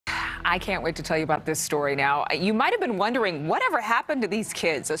I can't wait to tell you about this story now. You might have been wondering whatever happened to these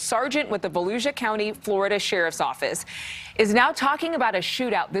kids. A sergeant with the Volusia County, Florida Sheriff's Office is now talking about a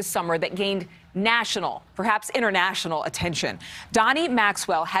shootout this summer that gained national, perhaps international attention. Donnie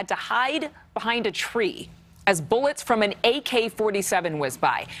Maxwell had to hide behind a tree as bullets from an AK-47 whizzed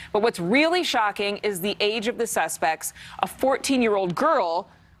by. But what's really shocking is the age of the suspects. A 14-year-old girl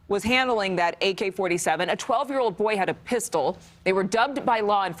was handling that AK-47. A 12-year-old boy had a pistol. They were dubbed by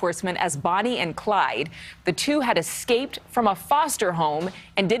law enforcement as Bonnie and Clyde. The two had escaped from a foster home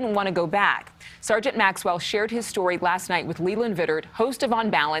and didn't want to go back. Sergeant Maxwell shared his story last night with Leland Vittert, host of On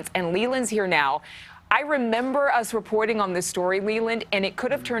Balance, and Leland's here now. I remember us reporting on this story, Leland, and it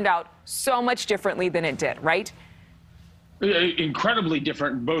could have turned out so much differently than it did, right? Incredibly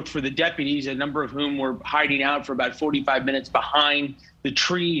different, both for the deputies, a number of whom were hiding out for about 45 minutes behind the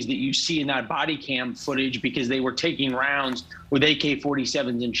trees that you see in that body cam footage because they were taking rounds with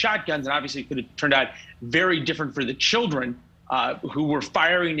AK-47s and shotguns, and obviously it could have turned out very different for the children who were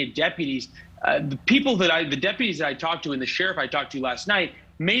firing at deputies. The deputies that I talked to and the sheriff I talked to last night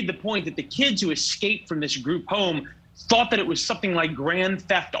made the point that the kids who escaped from this group home thought that it was something like Grand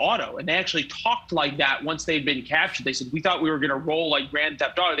Theft Auto, and they actually talked like that once they'd been captured. They said, we thought we were going to roll like Grand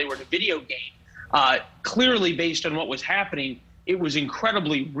Theft Auto. They were in a video game. Clearly, based on what was happening, it was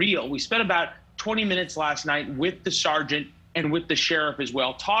incredibly real. We spent about 20 minutes last night with the sergeant and with the sheriff as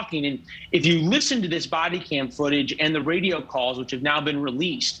well talking, and if you listen to this body cam footage and the radio calls, which have now been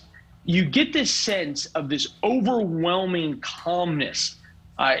released, you get this sense of this overwhelming calmness.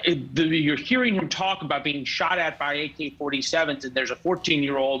 You're hearing him talk about being shot at by AK-47s, and there's a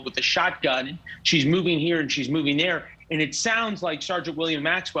 14-year-old with a shotgun, and she's moving here and she's moving there. And it sounds like Sergeant William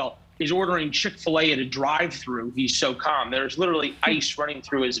Maxwell is ordering Chick-fil-A at a drive-through. He's so calm. There's literally ice running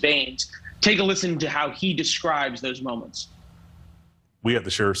through his veins. Take a listen to how he describes those moments. We at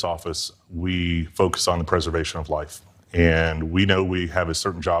the Sheriff's Office, we focus on the preservation of life. And we know we have a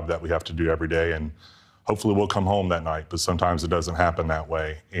certain job that we have to do every day, and hopefully we'll come home that night, but sometimes it doesn't happen that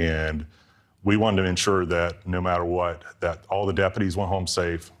way. And we wanted to ensure that no matter what, that all the deputies went home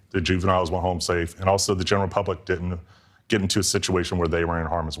safe, the juveniles went home safe, and also the general public didn't get into a situation where they were in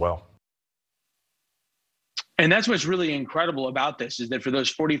harm as well. And that's what's really incredible about this, is that for those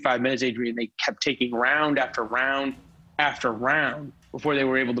 45 minutes, Adrian, they kept taking round after round after round before they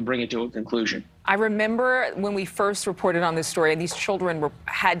were able to bring it to a conclusion. I remember when we first reported on this story, and these children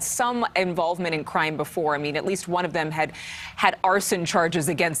had some involvement in crime before. I mean, at least one of them had arson charges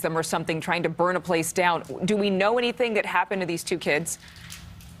against them or something, trying to burn a place down. Do we know anything that happened to these two kids?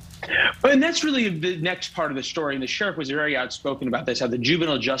 And that's really the next part of the story. And the sheriff was very outspoken about this, how the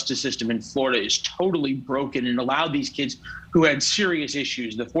juvenile justice system in Florida is totally broken and allowed these kids who had serious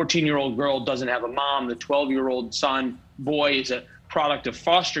issues. The 14-year-old girl doesn't have a mom. The 12-year-old boy is a product of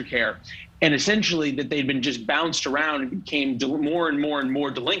foster care. And essentially that they'd been just bounced around and became more and more and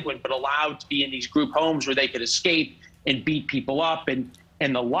more delinquent, but allowed to be in these group homes where they could escape and beat people up and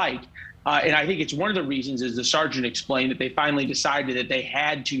the like. And I think it's one of the reasons, as the sergeant explained, that they finally decided that they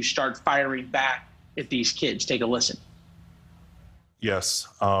had to start firing back at these kids. Take a listen. Yes.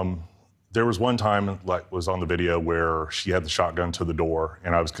 There was one time, like was on the video, where she had the shotgun to the door,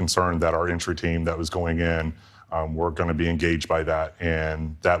 and I was concerned that our entry team that was going in were going to be engaged by that,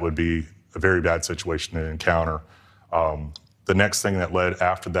 and that would be a very bad situation to encounter. The next thing that led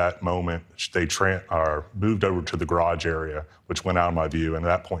after that moment, they moved over to the garage area, which went out of my view. And at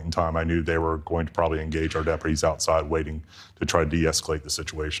that point in time, I knew they were going to probably engage our deputies outside, waiting to try to de-escalate the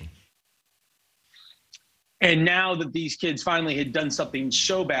situation. And now that these kids finally had done something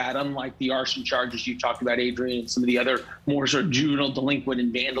so bad, unlike the arson charges you talked about, Adrian, and some of the other more sort of juvenile delinquent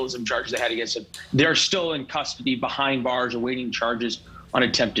and vandalism charges they had against them, they're still in custody behind bars awaiting charges on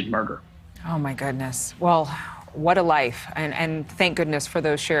attempted murder. Oh, my goodness. Well, what a life. And thank goodness for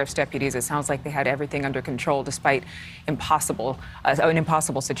those sheriff's deputies. It sounds like they had everything under control despite an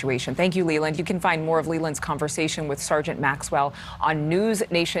impossible situation. Thank you, Leland. You can find more of Leland's conversation with Sergeant Maxwell on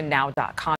newsnationnow.com.